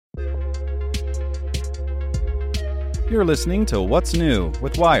You're listening to What's New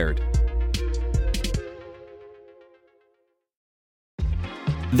with Wired.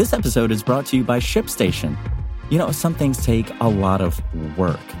 This episode is brought to you by ShipStation. You know, some things take a lot of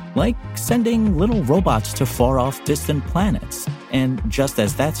work, like sending little robots to far-off distant planets. And just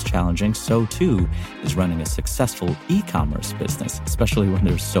as that's challenging, so too is running a successful e-commerce business, especially when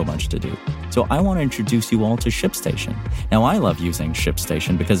there's so much to do. So I want to introduce you all to ShipStation. Now, I love using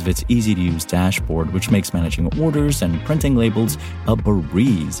ShipStation because of its easy-to-use dashboard, which makes managing orders and printing labels a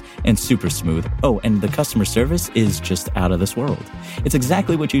breeze and super smooth. Oh, and the customer service is just out of this world. It's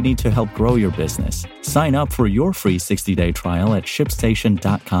exactly what you need to help grow your business. Sign up for your free 60-day trial at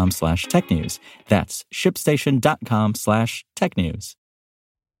shipstation.com/technews. That's shipstation.com/technews.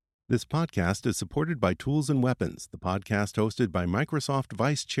 This podcast is supported by Tools and Weapons, the podcast hosted by Microsoft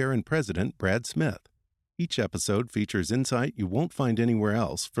Vice Chair and President Brad Smith. Each episode features insight you won't find anywhere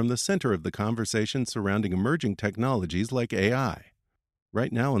else from the center of the conversation surrounding emerging technologies like AI.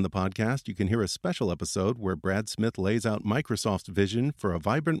 Right now on the podcast, you can hear a special episode where Brad Smith lays out Microsoft's vision for a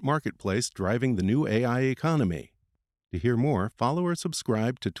vibrant marketplace driving the new AI economy. To hear more, follow or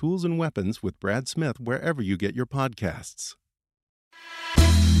subscribe to Tools and Weapons with Brad Smith wherever you get your podcasts.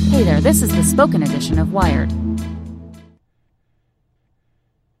 Hey there, this is the spoken edition of Wired.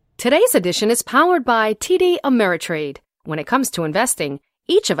 Today's edition is powered by TD Ameritrade. When it comes to investing,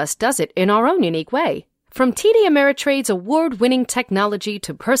 each of us does it in our own unique way. From TD Ameritrade's award-winning technology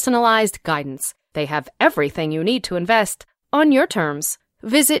to personalized guidance, they have everything you need to invest on your terms.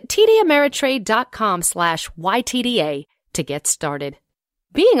 Visit tdameritrade.com/YTDA to get started.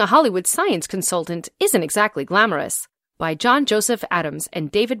 Being a Hollywood science consultant isn't exactly glamorous. By John Joseph Adams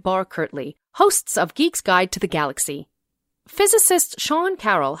and David Barr Kirtley, hosts of Geek's Guide to the Galaxy. Physicist Sean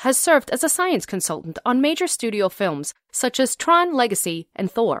Carroll has served as a science consultant on major studio films such as Tron Legacy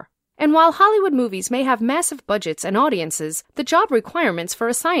and Thor. And while Hollywood movies may have massive budgets and audiences, the job requirements for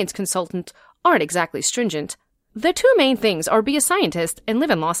a science consultant aren't exactly stringent. The two main things are be a scientist and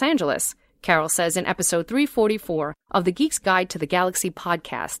live in Los Angeles, Carroll says in episode 344 of the Geek's Guide to the Galaxy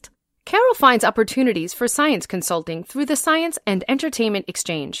podcast. Carroll finds opportunities for science consulting through the Science and Entertainment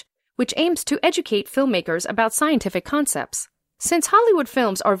Exchange, which aims to educate filmmakers about scientific concepts. Since Hollywood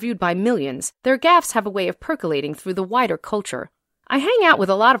films are viewed by millions, their gaffes have a way of percolating through the wider culture. I hang out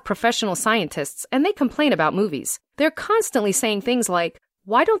with a lot of professional scientists, and they complain about movies. They're constantly saying things like,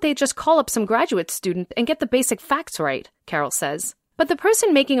 "Why don't they just call up some graduate student and get the basic facts right?" Carroll says. But the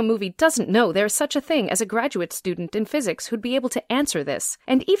person making a movie doesn't know there's such a thing as a graduate student in physics who'd be able to answer this,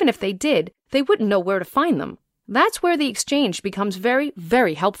 and even if they did, they wouldn't know where to find them. That's where the exchange becomes very,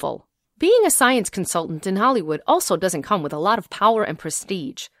 very helpful. Being a science consultant in Hollywood also doesn't come with a lot of power and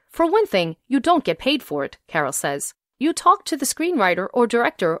prestige. For one thing, you don't get paid for it, Carroll says. You talk to the screenwriter or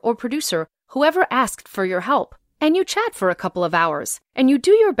director or producer, whoever asked for your help, and you chat for a couple of hours, and you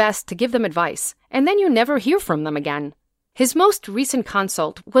do your best to give them advice, and then you never hear from them again. His most recent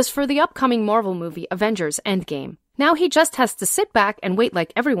consult was for the upcoming Marvel movie Avengers Endgame. Now he just has to sit back and wait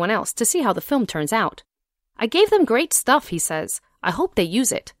like everyone else to see how the film turns out. I gave them great stuff, he says. I hope they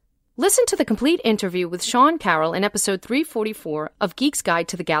use it. Listen to the complete interview with Sean Carroll in episode 344 of Geek's Guide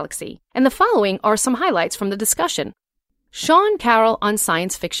to the Galaxy, and the following are some highlights from the discussion. Sean Carroll on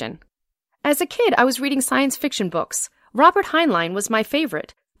science fiction. As a kid, I was reading science fiction books. Robert Heinlein was my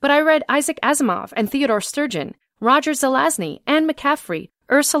favorite, but I read Isaac Asimov and Theodore Sturgeon, Roger Zelazny, Anne McCaffrey,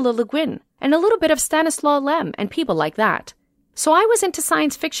 Ursula Le Guin, and a little bit of Stanislaw Lem and people like that. So I was into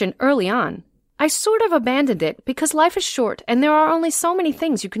science fiction early on. I sort of abandoned it because life is short and there are only so many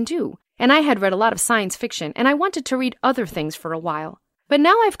things you can do. And I had read a lot of science fiction and I wanted to read other things for a while. But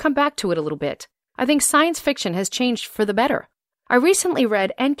now I've come back to it a little bit. I think science fiction has changed for the better. I recently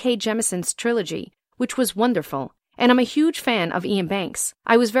read N.K. Jemisin's trilogy, which was wonderful, and I'm a huge fan of Ian Banks.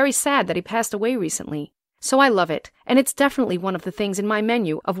 I was very sad that he passed away recently. So I love it, and it's definitely one of the things in my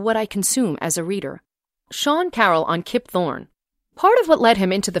menu of what I consume as a reader. Sean Carroll on Kip Thorne. Part of what led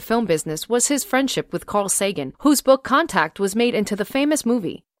him into the film business was his friendship with Carl Sagan, whose book Contact was made into the famous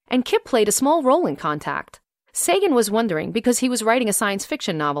movie, and Kip played a small role in Contact. Sagan was wondering, because he was writing a science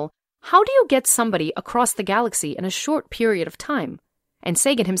fiction novel, how do you get somebody across the galaxy in a short period of time? And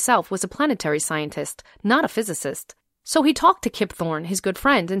Sagan himself was a planetary scientist, not a physicist. So he talked to Kip Thorne, his good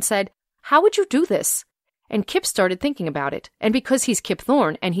friend, and said, "How would you do this?" And Kip started thinking about it, and because he's Kip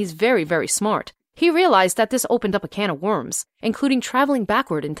Thorne and he's very, very smart, he realized that this opened up a can of worms, including traveling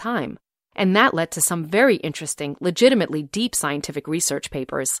backward in time. And that led to some very interesting, legitimately deep scientific research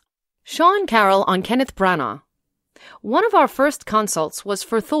papers. Sean Carroll on Kenneth Branagh. One of our first consults was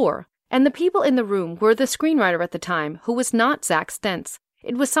for Thor, and the people in the room were the screenwriter at the time, who was not Zack Stentz,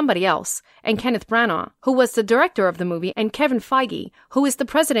 It was somebody else, and Kenneth Branagh, who was the director of the movie, and Kevin Feige, who is the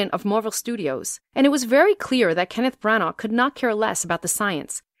president of Marvel Studios. And it was very clear that Kenneth Branagh could not care less about the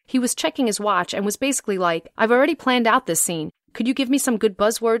science. He was checking his watch and was basically like, I've already planned out this scene. Could you give me some good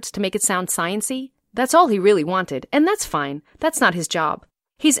buzzwords to make it sound science-y? That's all he really wanted, and that's fine. That's not his job.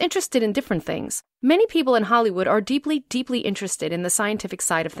 He's interested in different things. Many people in Hollywood are deeply, deeply interested in the scientific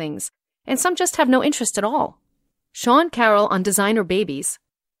side of things, and some just have no interest at all. Sean Carroll on designer babies.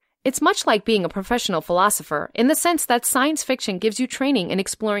 It's much like being a professional philosopher in the sense that science fiction gives you training in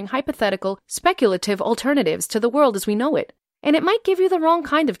exploring hypothetical, speculative alternatives to the world as we know it. And it might give you the wrong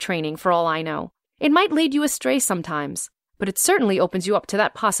kind of training for all I know. It might lead you astray sometimes, but it certainly opens you up to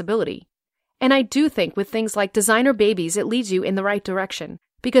that possibility. And I do think with things like designer babies, it leads you in the right direction,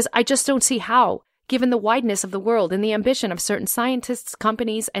 because I just don't see how, given the wideness of the world and the ambition of certain scientists,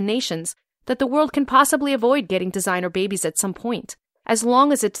 companies, and nations, that the world can possibly avoid getting designer babies at some point, as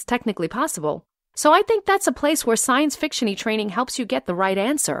long as it's technically possible. So I think that's a place where science fiction-y training helps you get the right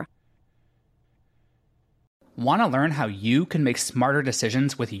answer. Want to learn how you can make smarter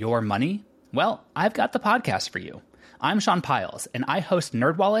decisions with your money? Well, I've got the podcast for you. I'm Sean Piles, and I host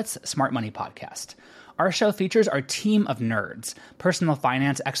NerdWallet's Smart Money Podcast. Our show features our team of nerds, personal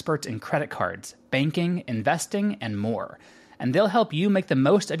finance experts in credit cards, banking, investing, and more. And they'll help you make the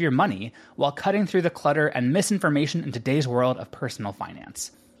most of your money while cutting through the clutter and misinformation in today's world of personal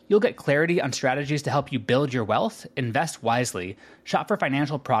finance. You'll get clarity on strategies to help you build your wealth, invest wisely, shop for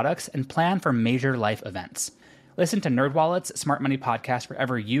financial products, and plan for major life events. Listen to NerdWallet's Smart Money Podcast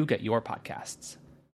wherever you get your podcasts.